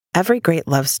Every great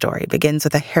love story begins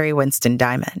with a Harry Winston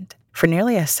diamond. For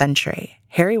nearly a century,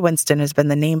 Harry Winston has been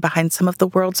the name behind some of the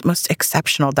world's most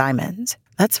exceptional diamonds.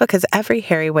 That's because every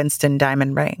Harry Winston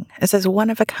diamond ring is as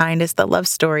one of a kind as the love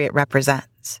story it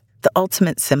represents, the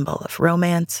ultimate symbol of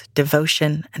romance,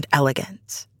 devotion, and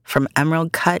elegance. From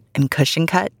emerald cut and cushion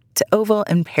cut to oval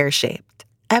and pear-shaped,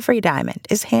 every diamond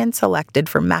is hand-selected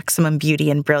for maximum beauty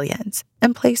and brilliance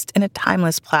and placed in a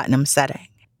timeless platinum setting.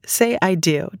 Say I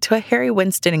do to a Harry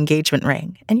Winston engagement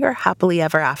ring, and you're happily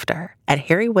ever after at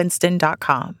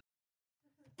harrywinston.com.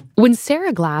 When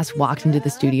Sarah Glass walked into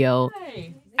the studio,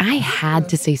 I had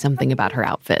to say something about her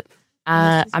outfit.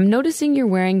 I'm noticing you're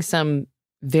wearing some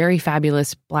very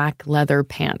fabulous black leather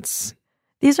pants.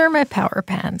 These are my power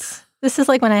pants. This is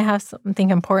like when I have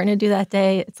something important to do that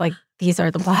day, it's like these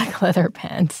are the black leather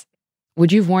pants.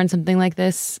 Would you have worn something like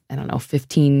this,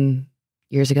 15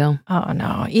 years ago? Oh,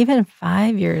 no. Even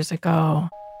 5 years ago,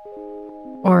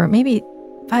 or maybe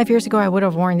 5 years ago, I would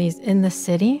have worn these in the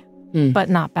city, but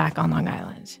not back on Long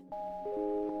Island.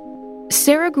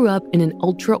 Sarah grew up in an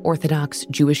ultra-Orthodox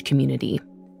Jewish community.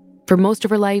 For most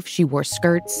of her life, she wore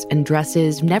skirts and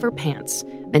dresses, never pants,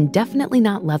 and definitely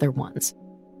not leather ones.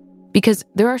 Because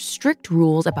there are strict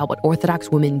rules about what Orthodox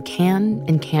women can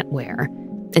and can't wear,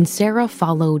 and Sarah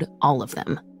followed all of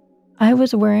them. I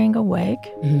was wearing a wig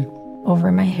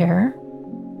over my hair,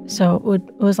 so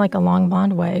it was like a long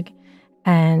blonde wig,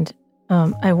 and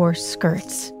I wore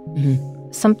skirts.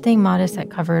 Something modest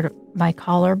that covered my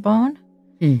collarbone,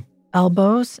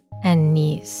 elbows, and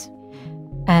knees.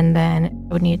 And then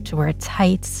I would need to wear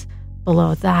tights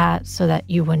below that so that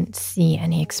you wouldn't see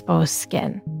any exposed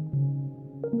skin.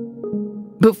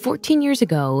 But 14 years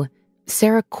ago,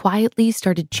 Sarah quietly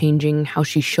started changing how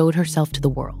she showed herself to the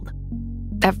world.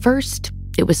 At first,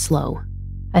 it was slow.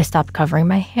 I stopped covering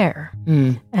my hair,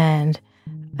 and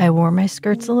I wore my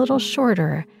skirts a little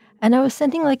shorter, and I was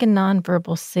sending like a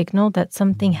nonverbal signal that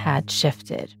something had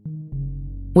shifted.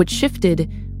 What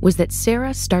shifted was that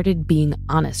Sarah started being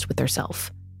honest with herself.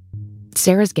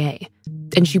 Sarah's gay,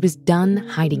 and she was done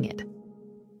hiding it.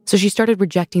 So she started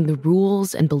rejecting the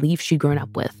rules and beliefs she'd grown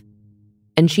up with.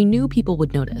 And she knew people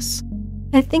would notice.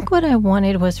 I think what I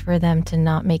wanted was for them to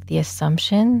not make the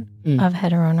assumption of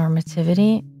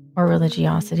heteronormativity or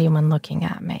religiosity when looking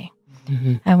at me.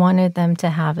 I wanted them to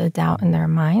have a doubt in their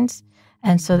minds,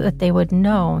 and so that they would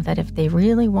know that if they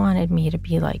really wanted me to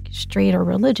be like straight or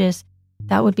religious,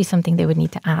 that would be something they would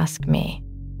need to ask me,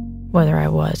 whether I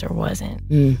was or wasn't.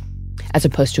 As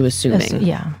opposed to assuming.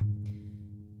 Yeah.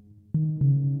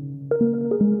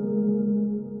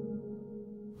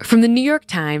 From the New York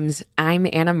Times, I'm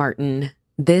Anna Martin.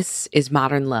 This is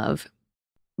Modern Love.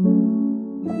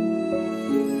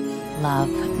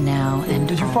 Love now and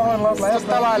Did you fall in love last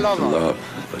night? I love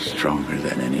Love was stronger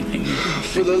than anything.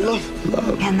 For the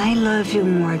love. And I love you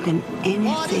more than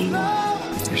anything.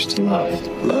 There's still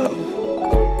love.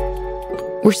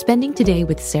 We're spending today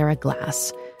with Sarah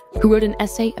Glass, who wrote an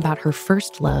essay about her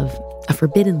first love, a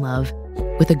forbidden love,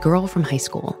 with a girl from high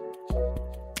school.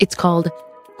 It's called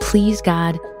Please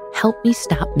God, Help Me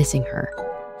Stop Missing Her.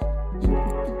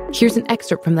 Here's an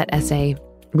excerpt from that essay,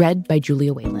 read by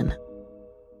Julia Whalen.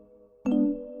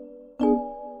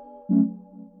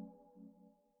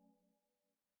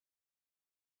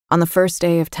 On the first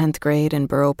day of 10th grade in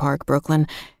Borough Park, Brooklyn,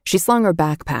 she slung her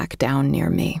backpack down near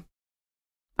me.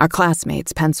 Our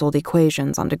classmates penciled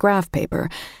equations onto graph paper,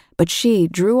 but she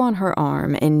drew on her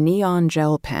arm in neon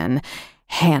gel pen,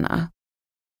 Hannah.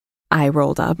 I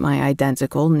rolled up my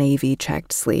identical navy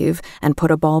checked sleeve and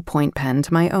put a ballpoint pen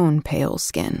to my own pale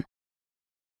skin.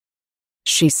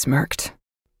 She smirked.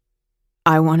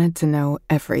 I wanted to know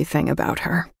everything about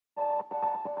her.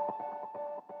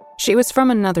 She was from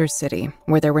another city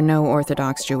where there were no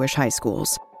Orthodox Jewish high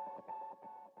schools.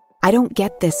 I don't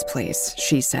get this place,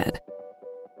 she said.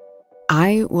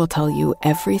 I will tell you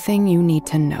everything you need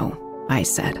to know, I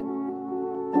said.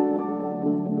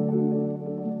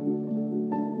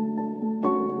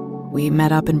 We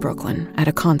met up in Brooklyn at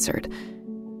a concert.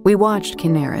 We watched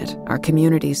Kinneret, our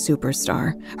community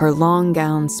superstar, her long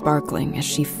gown sparkling as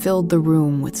she filled the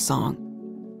room with song.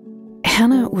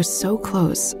 Hannah was so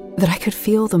close that I could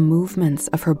feel the movements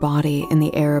of her body in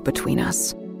the air between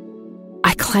us.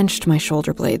 I clenched my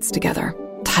shoulder blades together,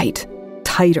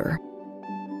 tighter.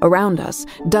 Around us,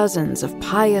 dozens of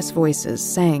pious voices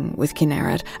sang with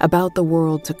Kinneret about the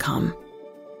world to come.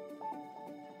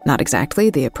 Not exactly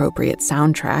the appropriate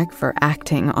soundtrack for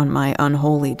acting on my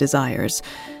unholy desires.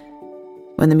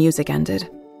 When the music ended,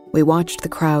 we watched the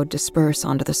crowd disperse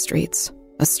onto the streets,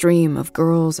 a stream of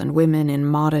girls and women in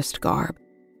modest garb.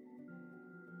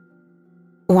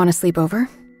 "Want to sleep over?"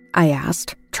 I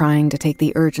asked, trying to take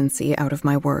the urgency out of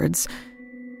my words.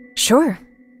 Sure.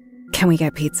 Can we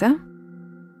get pizza?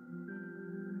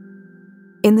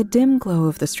 In the dim glow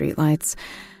of the streetlights,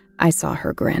 I saw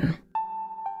her grin.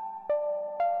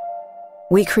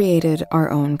 We created our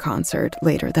own concert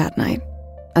later that night.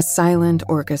 A silent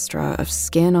orchestra of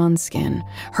skin on skin,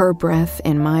 her breath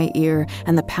in my ear,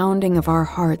 and the pounding of our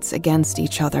hearts against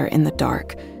each other in the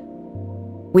dark.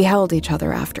 We held each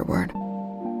other afterward.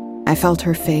 I felt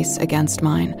her face against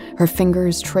mine, her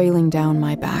fingers trailing down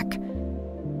my back.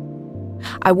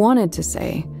 I wanted to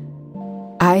say,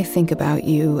 I think about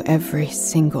you every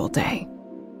single day.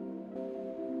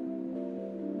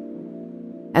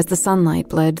 As the sunlight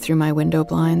bled through my window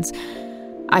blinds,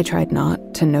 I tried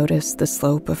not to notice the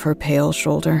slope of her pale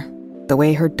shoulder, the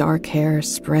way her dark hair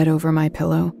spread over my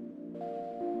pillow.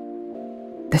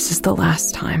 This is the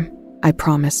last time, I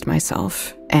promised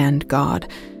myself and God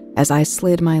as I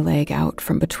slid my leg out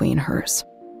from between hers.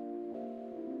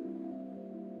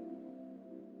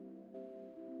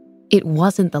 It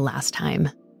wasn't the last time.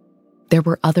 There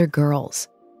were other girls.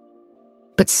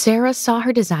 But Sarah saw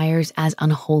her desires as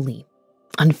unholy,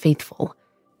 unfaithful.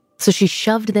 So she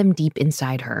shoved them deep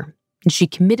inside her, and she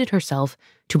committed herself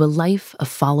to a life of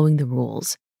following the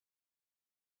rules.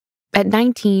 At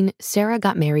 19, Sarah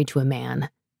got married to a man,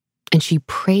 and she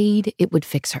prayed it would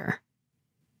fix her.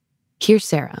 Here's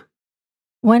Sarah.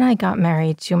 When I got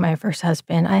married to my first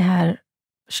husband, I had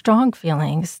strong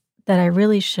feelings that I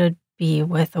really should be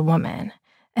with a woman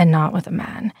and not with a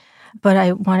man. But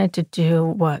I wanted to do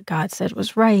what God said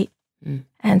was right.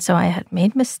 And so I had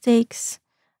made mistakes,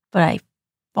 but I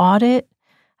fought it.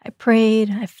 I prayed.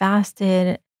 I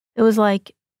fasted. It was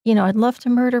like, I'd love to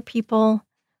murder people,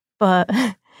 but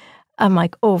I'm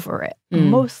like over it.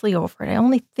 Mostly over it. I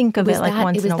only think of it like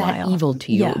once in a while. It was that evil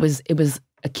to you. Yeah. It was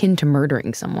akin to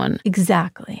murdering someone.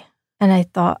 Exactly. And I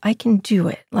thought, I can do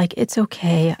it. Like, it's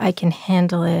okay. I can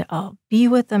handle it. I'll be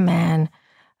with a man.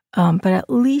 But at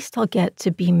least I'll get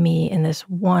to be me in this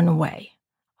one way.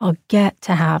 I'll get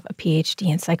to have a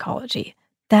PhD in psychology.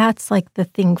 That's like the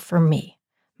thing for me.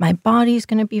 My body's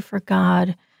going to be for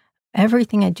God.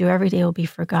 Everything I do every day will be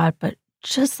for God. But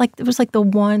just like, it was like the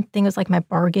one thing, it was like my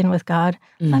bargain with God.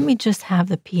 Let me just have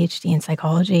the PhD in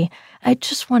psychology. I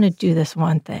just want to do this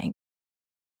one thing.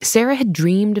 Sarah had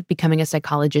dreamed of becoming a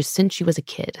psychologist since she was a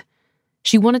kid.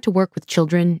 She wanted to work with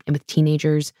children and with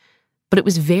teenagers, but it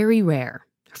was very rare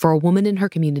for a woman in her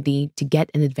community to get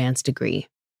an advanced degree.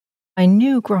 I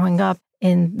knew growing up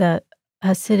in the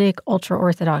Hasidic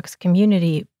ultra-Orthodox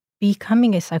community,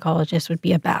 becoming a psychologist would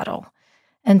be a battle.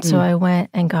 And so I went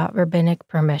and got rabbinic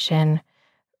permission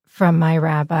from my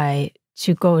rabbi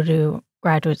to go to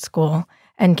graduate school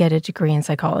and get a degree in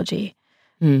psychology.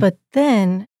 But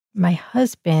then my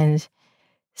husband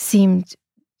seemed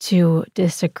to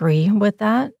disagree with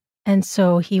that. And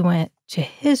so he went to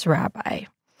his rabbi.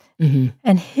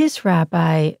 And his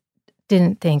rabbi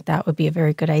didn't think that would be a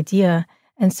very good idea.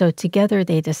 And so together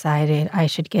they decided I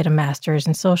should get a master's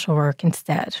in social work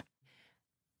instead.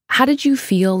 How did you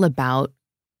feel about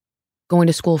going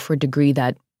to school for a degree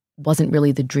that wasn't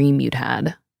really the dream you'd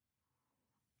had?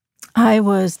 I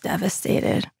was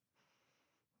devastated.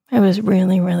 I was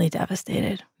really, really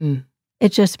devastated. It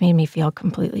just made me feel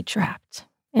completely trapped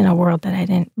in a world that I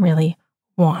didn't really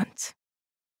want.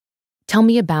 Tell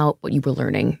me about what you were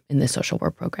learning in this social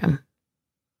work program.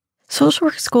 Social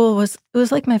work school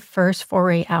was like my first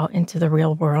foray out into the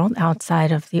real world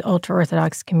outside of the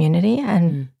ultra-Orthodox community.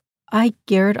 And I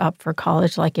geared up for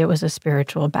college like it was a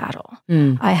spiritual battle.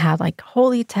 I had like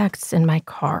holy texts in my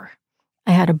car.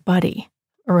 I had a buddy,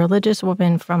 a religious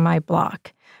woman from my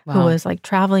block who was like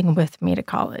traveling with me to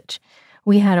college.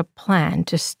 We had a plan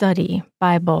to study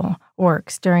Bible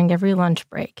works during every lunch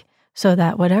break so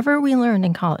that whatever we learned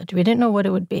in college, we didn't know what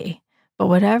it would be, but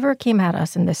whatever came at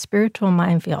us in the spiritual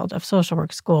minefield of social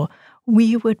work school,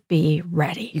 we would be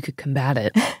ready. You could combat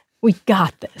it. We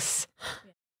got this.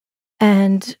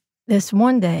 And this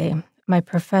one day, my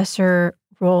professor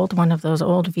rolled one of those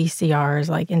old VCRs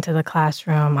like into the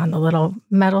classroom on the little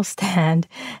metal stand,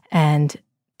 and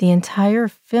the entire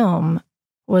film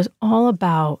was all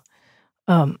about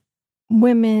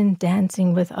women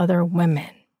dancing with other women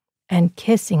and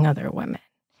kissing other women,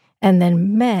 and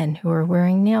then men who were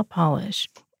wearing nail polish.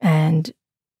 And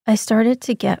I started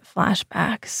to get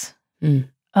flashbacks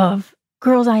of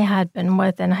girls I had been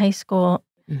with in high school,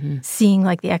 seeing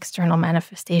like the external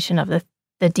manifestation of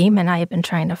the demon I had been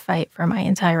trying to fight for my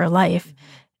entire life.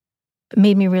 It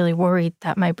made me really worried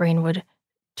that my brain would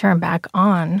turn back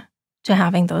on to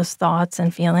having those thoughts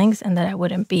and feelings and that I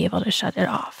wouldn't be able to shut it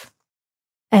off.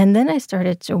 And then I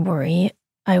started to worry.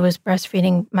 I was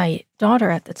breastfeeding my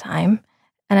daughter at the time,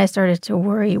 And I started to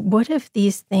worry, what if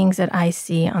these things that I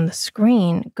see on the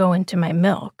screen go into my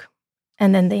milk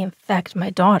and then they infect my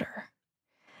daughter?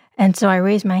 And so I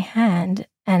raised my hand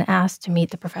and asked to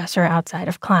meet the professor outside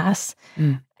of class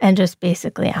and just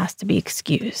basically asked to be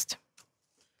excused.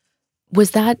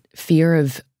 Was that fear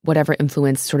of whatever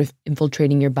influence sort of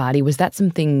infiltrating your body, was that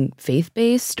something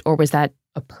faith-based, or was that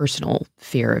a personal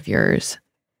fear of yours?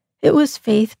 It was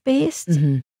faith-based.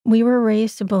 We were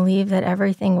raised to believe that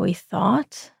everything we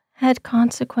thought had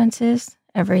consequences,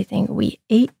 everything we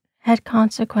ate had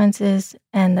consequences,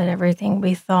 and that everything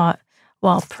we thought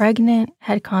while pregnant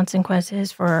had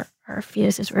consequences for our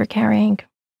fetuses we were carrying.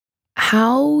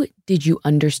 How did you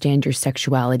understand your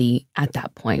sexuality at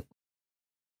that point?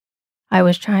 I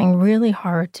was trying really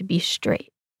hard to be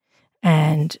straight.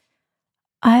 And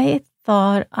I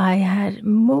thought I had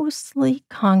mostly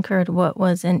conquered what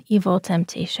was an evil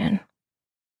temptation.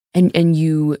 And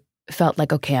you felt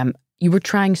like, okay, you were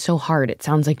trying so hard. It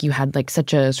sounds like you had like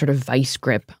such a sort of vice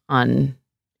grip on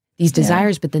these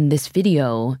desires, but then this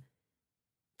video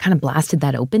kind of blasted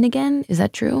that open again. Is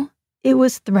that true? It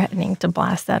was threatening to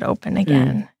blast that open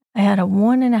again. I had a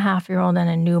 1.5-year-old and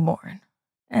a newborn,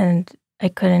 and I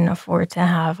couldn't afford to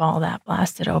have all that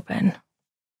blasted open.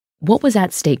 What was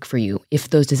at stake for you if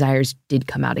those desires did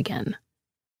come out again?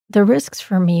 The risks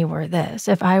for me were this.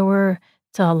 If I were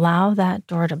to allow that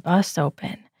door to bust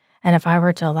open, and if I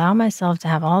were to allow myself to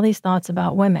have all these thoughts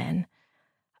about women,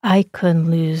 I could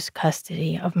lose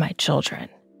custody of my children.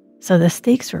 So the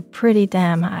stakes were pretty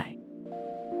damn high.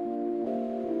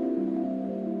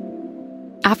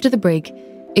 After the break,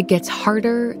 it gets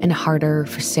harder and harder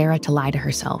for Sarah to lie to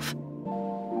herself.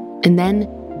 And then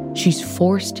she's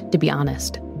forced to be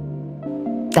honest.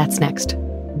 That's next.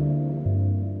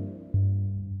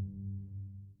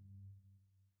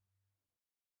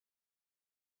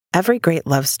 Every great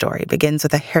love story begins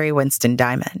with a Harry Winston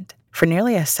diamond. For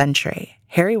nearly a century,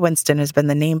 Harry Winston has been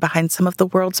the name behind some of the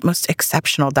world's most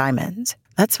exceptional diamonds.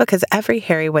 That's because every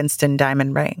Harry Winston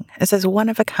diamond ring is as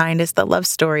one-of-a-kind as the love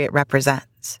story it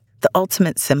represents. The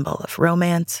ultimate symbol of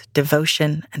romance,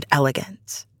 devotion, and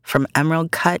elegance. From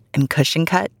emerald cut and cushion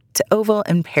cut to oval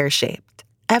and pear-shaped,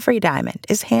 every diamond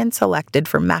is hand-selected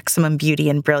for maximum beauty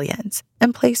and brilliance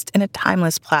and placed in a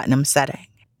timeless platinum setting.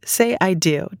 Say I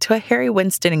do to a Harry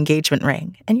Winston engagement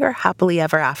ring, and you're happily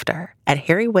ever after at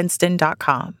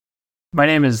harrywinston.com. My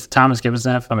name is Thomas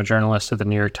Gibbonsneff. I'm a journalist at the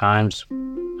New York Times.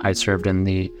 I served in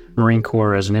the Marine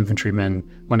Corps as an infantryman.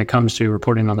 When it comes to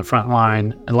reporting on the front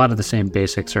line, a lot of the same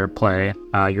basics are at play.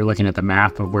 You're looking at the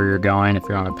map of where you're going. If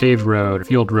you're on a paved road,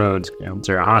 field roads, is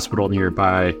there a hospital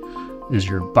nearby? Is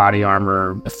your body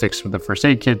armor affixed with a first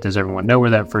aid kit? Does everyone know where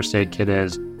that first aid kit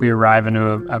is? We arrive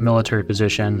into a military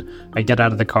position. I get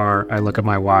out of the car. I look at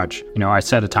my watch. I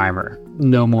set a timer,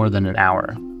 no more than an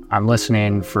hour. I'm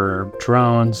listening for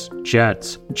drones,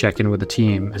 jets, check in with the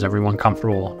team. Is everyone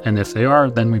comfortable? And if they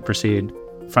are, then we proceed.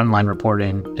 Frontline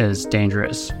reporting is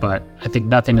dangerous, but I think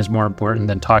nothing is more important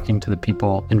than talking to the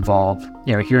people involved,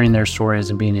 hearing their stories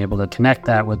and being able to connect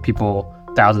that with people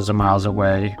thousands of miles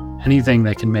away. Anything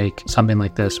that can make something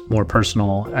like this more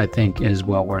personal, I think, is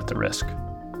well worth the risk.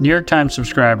 New York Times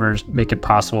subscribers make it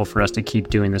possible for us to keep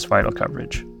doing this vital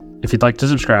coverage. If you'd like to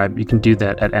subscribe, you can do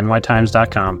that at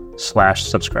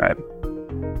nytimes.com/subscribe.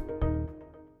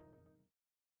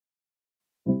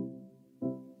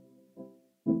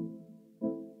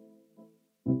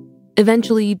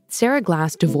 Eventually, Sarah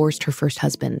Glass divorced her first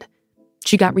husband.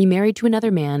 She got remarried to another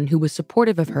man who was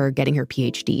supportive of her getting her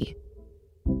PhD.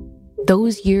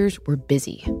 Those years were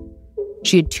busy.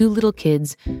 She had 2 little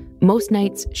kids. Most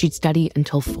nights, she'd study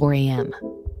until 4 a.m.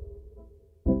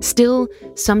 Still,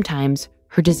 sometimes,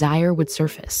 her desire would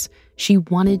surface. She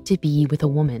wanted to be with a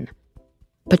woman.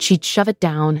 But she'd shove it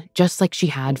down just like she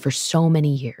had for so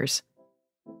many years.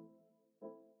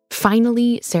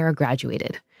 Finally, Sarah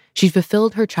graduated. She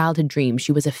fulfilled her childhood dream.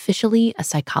 She was officially a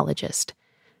psychologist.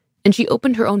 And she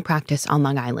opened her own practice on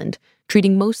Long Island,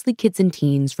 treating mostly kids and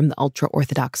teens from the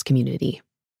ultra-Orthodox community.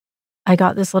 I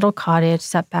got this little cottage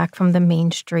set back from the main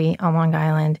street on Long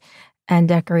Island and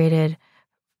decorated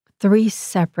 3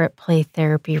 separate play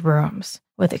therapy rooms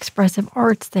with expressive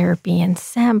arts therapy and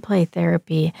sand play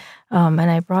therapy. And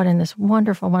I brought in this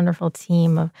wonderful, wonderful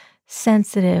team of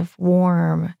sensitive,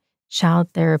 warm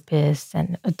child therapists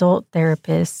and adult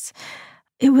therapists.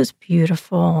 It was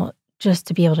beautiful just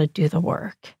to be able to do the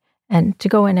work and to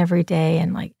go in every day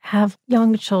and have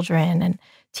young children and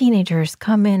teenagers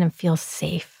come in and feel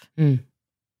safe.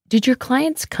 Did your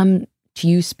clients come to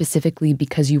you specifically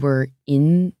because you were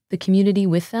in the community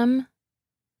with them?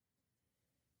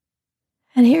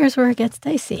 And here's where it gets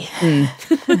dicey.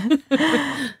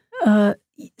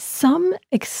 Some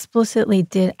explicitly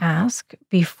did ask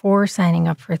before signing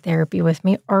up for therapy with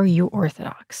me, are you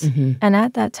Orthodox? Mm-hmm. And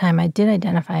at that time, I did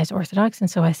identify as Orthodox, and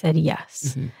so I said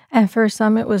yes. Mm-hmm. And for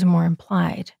some, it was more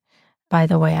implied by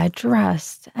the way I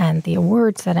dressed and the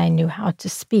words that I knew how to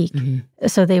speak. Mm-hmm.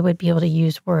 So they would be able to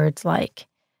use words like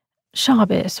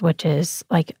Shabbos, which is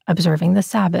like observing the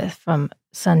Sabbath from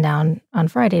sundown on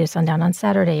Friday to sundown on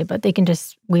Saturday, but they can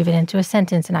just weave it into a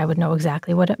sentence and I would know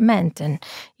exactly what it meant. And,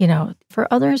 for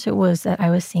others, it was that I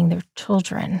was seeing their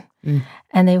children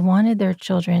and they wanted their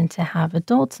children to have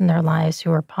adults in their lives who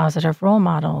were positive role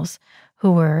models,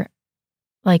 who were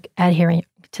like adhering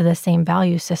to the same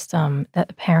value system that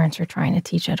the parents were trying to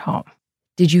teach at home.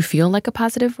 Did you feel like a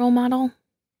positive role model?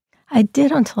 I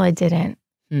did until I didn't.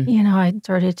 I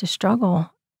started to struggle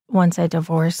once I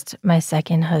divorced my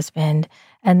second husband,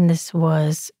 and this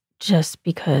was just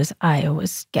because I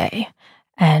was gay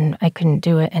and I couldn't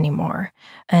do it anymore.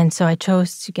 And so I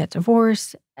chose to get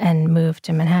divorced and move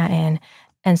to Manhattan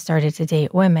and started to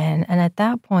date women. And at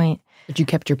that point, but you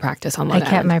kept your practice on Long Island.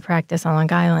 I kept my practice on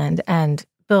Long Island and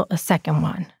built a second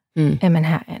one in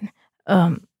Manhattan.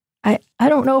 I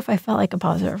don't know if I felt like a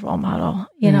positive role model.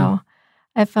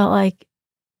 I felt like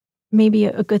maybe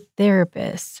a good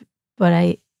therapist, but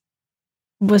I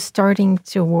was starting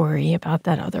to worry about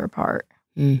that other part.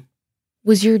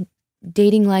 Was your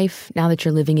dating life, now that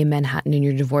you're living in Manhattan and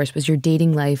you're divorced, was your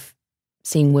dating life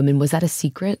seeing women, was that a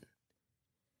secret?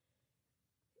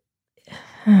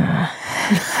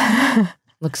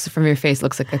 Looks from your face,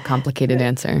 looks like a complicated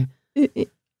answer.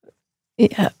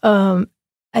 Yeah.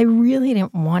 I really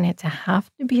didn't want it to have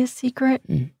to be a secret.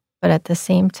 But at the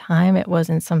same time, it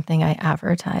wasn't something I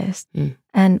advertised.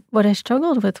 And what I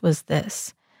struggled with was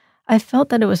this. I felt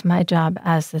that it was my job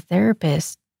as the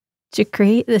therapist to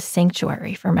create this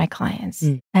sanctuary for my clients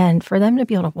and for them to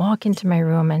be able to walk into my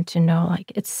room and to know,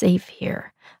 like, it's safe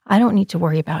here. I don't need to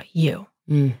worry about you.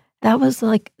 That was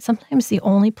like sometimes the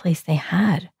only place they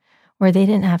had where they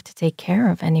didn't have to take care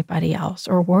of anybody else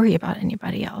or worry about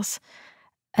anybody else.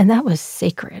 And that was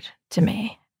sacred to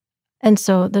me. And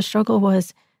so the struggle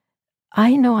was,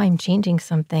 I know I'm changing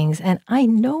some things and I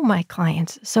know my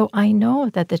clients. So I know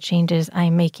that the changes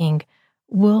I'm making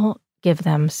will give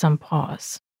them some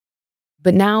pause.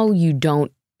 But now you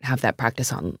don't have that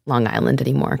practice on Long Island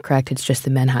anymore, correct? It's just the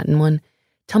Manhattan one.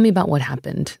 Tell me about what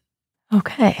happened.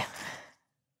 Okay.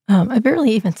 I've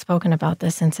barely even spoken about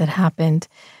this since it happened.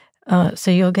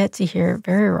 So you'll get to hear it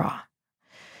very raw.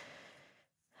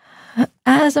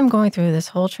 As I'm going through this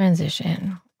whole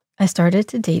transition, I started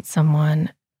to date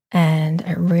someone and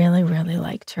I really, really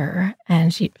liked her.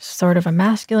 And she's sort of a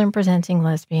masculine presenting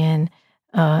lesbian.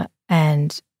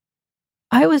 And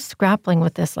I was grappling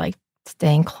with this, like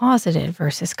staying closeted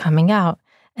versus coming out.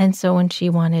 And so when she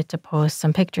wanted to post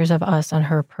some pictures of us on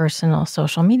her personal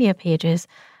social media pages,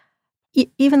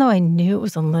 even though I knew it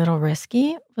was a little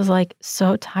risky, was like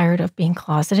so tired of being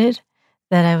closeted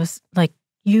that I was like,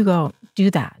 you go do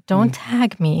that. Don't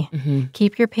tag me.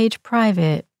 Keep your page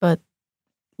private, but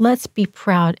let's be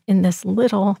proud in this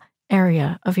little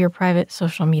area of your private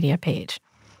social media page.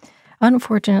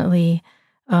 Unfortunately,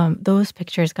 those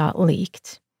pictures got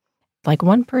leaked. Like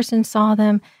one person saw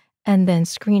them and then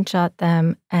screenshot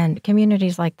them, and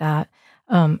communities like that,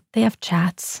 they have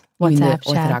chats, WhatsApp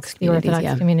chats, the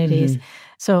Orthodox communities.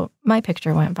 So my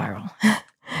picture went viral.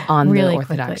 On really the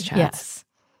Orthodox quickly. chats. Yes.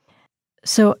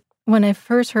 So when I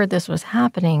first heard this was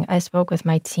happening, I spoke with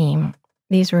my team.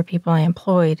 These were people I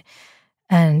employed,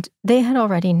 and they had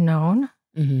already known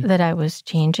that I was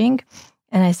changing.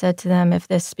 And I said to them, if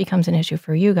this becomes an issue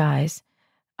for you guys,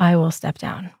 I will step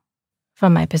down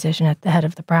from my position at the head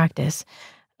of the practice.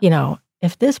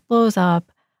 If this blows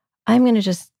up, I'm going to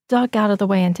just duck out of the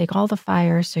way and take all the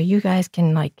fire so you guys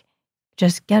can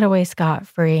just get away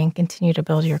scot-free and continue to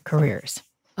build your careers.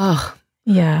 Oh,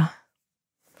 yeah.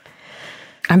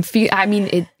 I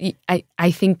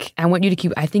think I want you to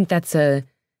keep, I think that's a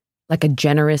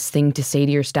generous thing to say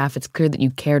to your staff. It's clear that you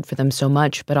cared for them so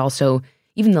much, but also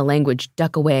even the language,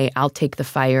 duck away, I'll take the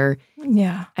fire.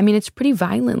 Yeah. I mean, it's pretty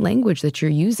violent language that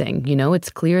you're using. It's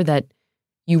clear that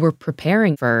you were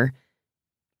preparing for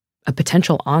a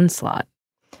potential onslaught.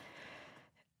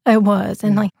 I was.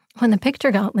 And when the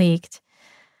picture got leaked,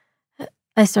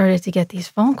 I started to get these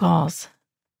phone calls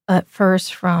at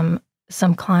first from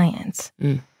some clients.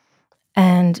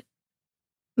 And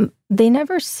they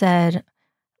never said,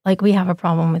 we have a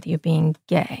problem with you being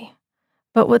gay.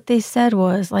 But what they said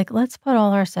was, let's put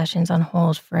all our sessions on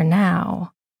hold for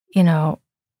now,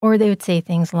 or they would say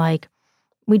things like,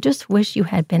 we just wish you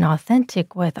had been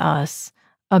authentic with us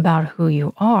about who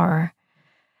you are.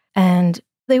 And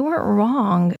they weren't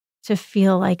wrong. to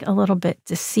feel like a little bit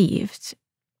deceived.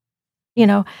 You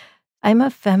know, I'm a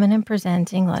feminine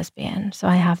presenting lesbian, so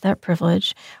I have that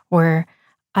privilege where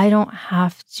I don't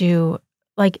have to,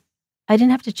 like, I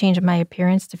didn't have to change my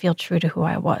appearance to feel true to who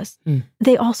I was.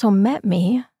 They also met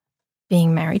me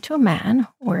being married to a man,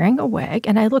 wearing a wig,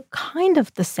 and I look kind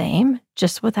of the same,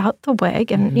 just without the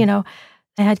wig. And, you know,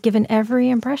 I had given every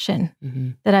impression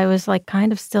that I was like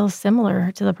kind of still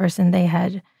similar to the person they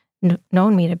had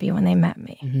known me to be when they met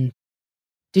me.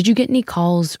 Did you get any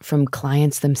calls from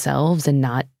clients themselves and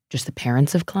not just the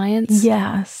parents of clients?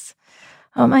 Yes.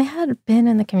 I had been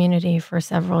in the community for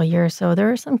several years, so there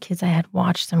were some kids I had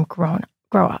watched them grow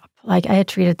up. Like I had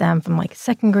treated them from like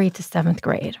 2nd grade to 7th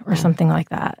grade or something like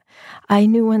that. I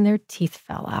knew when their teeth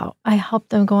fell out. I helped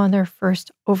them go on their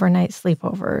first overnight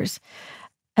sleepovers.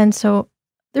 And so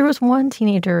there was one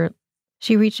teenager,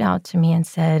 she reached out to me and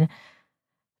said,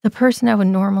 the person I would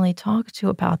normally talk to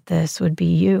about this would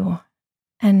be you.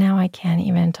 And now I can't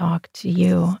even talk to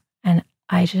you. And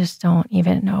I just don't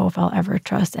even know if I'll ever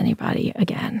trust anybody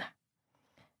again.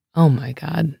 Oh my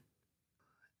God.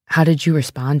 How did you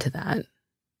respond to that?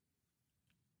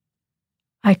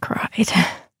 I cried.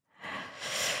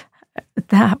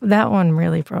 That one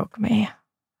really broke me.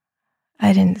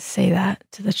 I didn't say that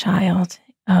to the child.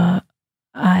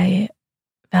 I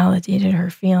validated her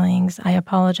feelings. I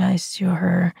apologized to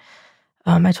her.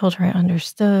 I told her I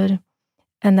understood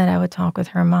and that I would talk with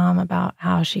her mom about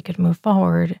how she could move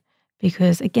forward.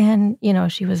 Because again, you know,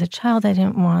 she was a child. I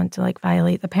didn't want to like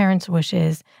violate the parents'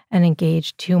 wishes and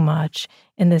engage too much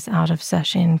in this out of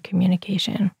session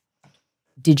communication.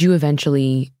 Did you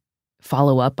eventually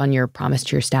follow up on your promise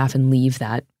to your staff and leave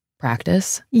that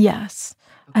practice? Yes.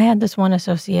 I had this one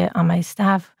associate on my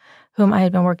staff whom I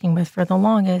had been working with for the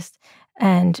longest,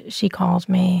 and she called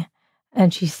me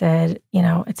and she said, you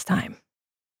know, it's time.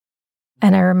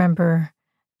 And I remember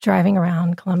driving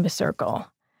around Columbus Circle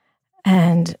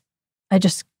and I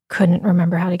just couldn't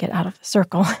remember how to get out of the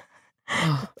circle.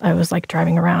 I was like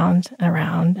driving around and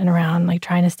around and around, like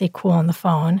trying to stay cool on the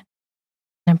phone.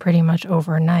 And pretty much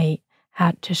overnight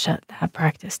had to shut that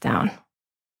practice down.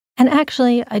 And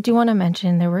actually, I do want to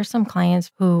mention there were some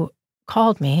clients who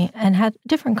called me and had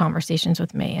different conversations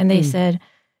with me. And they said,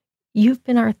 you've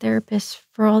been our therapist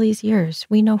for all these years.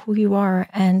 We know who you are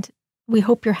and we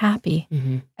hope you're happy.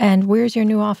 And where's your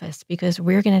new office? Because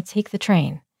we're going to take the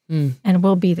train and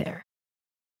we'll be there.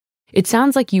 It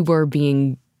sounds like you were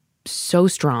being so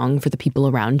strong for the people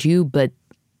around you, but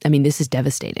I mean, this is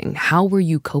devastating. How were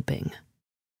you coping?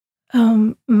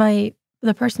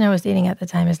 The person I was dating at the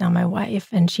time is now my wife,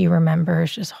 and she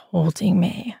remembers just holding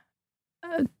me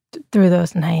through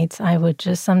those nights. I would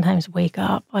just sometimes wake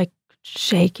up like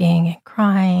shaking and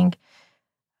crying.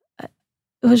 It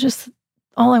was just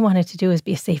all I wanted to do was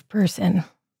be a safe person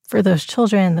for those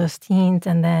children, those teens.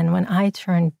 And then when I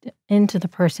turned into the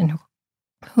person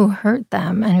who hurt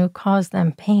them and who caused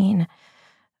them pain,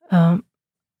 I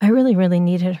really, really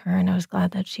needed her, and I was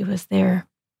glad that she was there.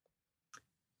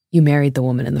 You married the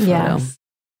woman in the photo. Yes.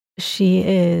 She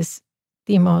is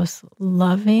the most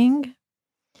loving,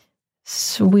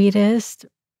 sweetest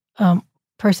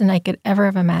person I could ever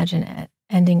have imagined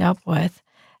ending up with.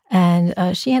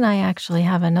 And she and I actually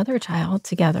have another child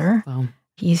together. Wow.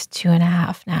 He's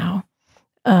 2.5 now.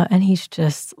 And he's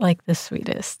just like the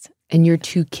sweetest. And your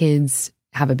 2 kids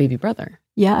have a baby brother.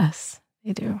 Yes,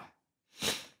 they do.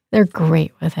 They're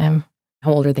great with him.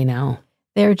 How old are they now?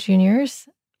 They're juniors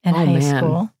in high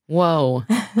school. Whoa.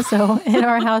 So in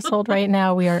our household right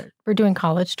now, we're doing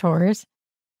college tours.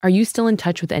 Are you still in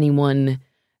touch with anyone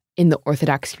in the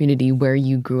Orthodox community where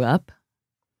you grew up?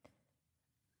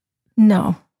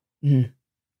 No. Not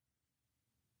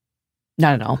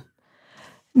at all.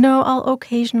 No, I'll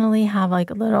occasionally have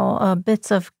like little bits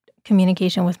of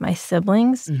communication with my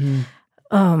siblings.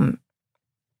 And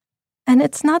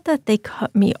it's not that they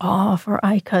cut me off or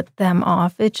I cut them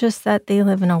off. It's just that they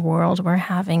live in a world where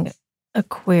having a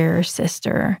queer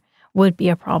sister would be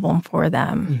a problem for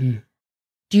them.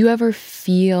 Do you ever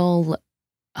feel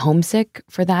homesick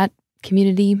for that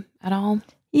community at all?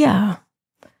 Yeah,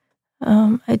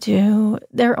 I do.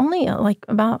 They're only like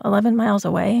about 11 miles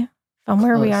away from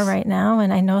where we are right now.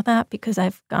 And I know that because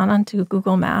I've gone onto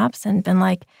Google Maps and been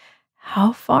like,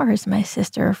 how far is my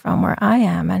sister from where I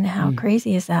am? And how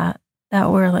crazy is that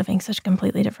we're living such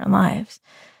completely different lives?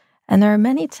 And there are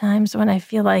many times when I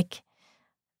feel like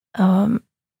I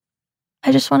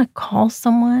just want to call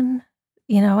someone,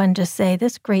 and just say,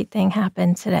 this great thing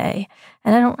happened today.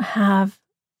 And I don't have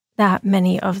that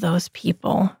many of those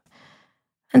people.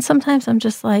 And sometimes I'm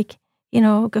just like,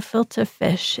 gefilte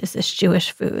fish is this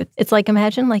Jewish food. It's like,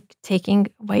 imagine like taking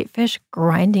white fish,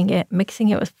 grinding it, mixing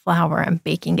it with flour, and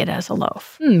baking it as a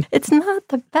loaf. It's not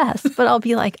the best, but I'll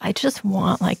be like, I just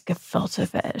want like gefilte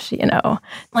fish,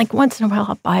 Like once in a while,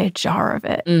 I'll buy a jar of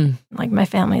it. Like my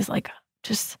family's like,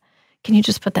 can you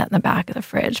just put that in the back of the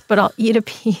fridge? But I'll eat a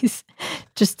piece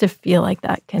just to feel like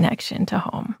that connection to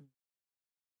home.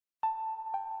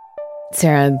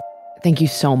 Sarah, thank you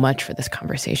so much for this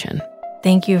conversation.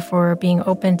 Thank you for being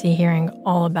open to hearing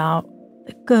all about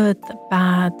the good, the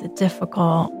bad, the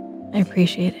difficult. I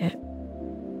appreciate it.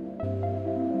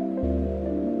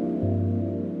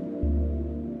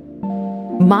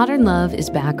 Modern Love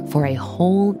is back for a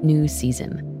whole new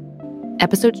season.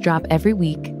 Episodes drop every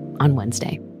week on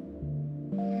Wednesday.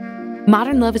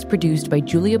 Modern Love is produced by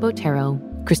Julia Botero,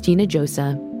 Christina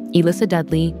Josa, Elissa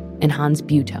Dudley, and Hans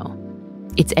Buetow.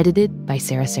 It's edited by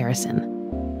Sarah Saracen.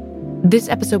 This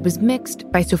episode was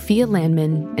mixed by Sophia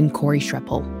Landman and Corey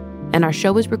Schreppel, and our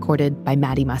show was recorded by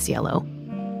Maddie Masiello.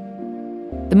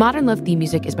 The Modern Love theme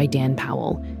music is by Dan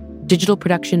Powell, digital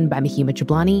production by Mahima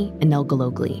Jablani and Nel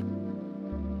Galogli.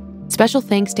 Special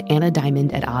thanks to Anna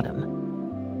Diamond at Autumn.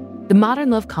 The Modern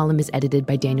Love column is edited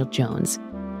by Daniel Jones.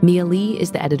 Mia Lee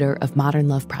is the editor of Modern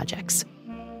Love Projects.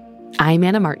 I'm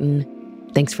Anna Martin.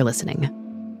 Thanks for listening.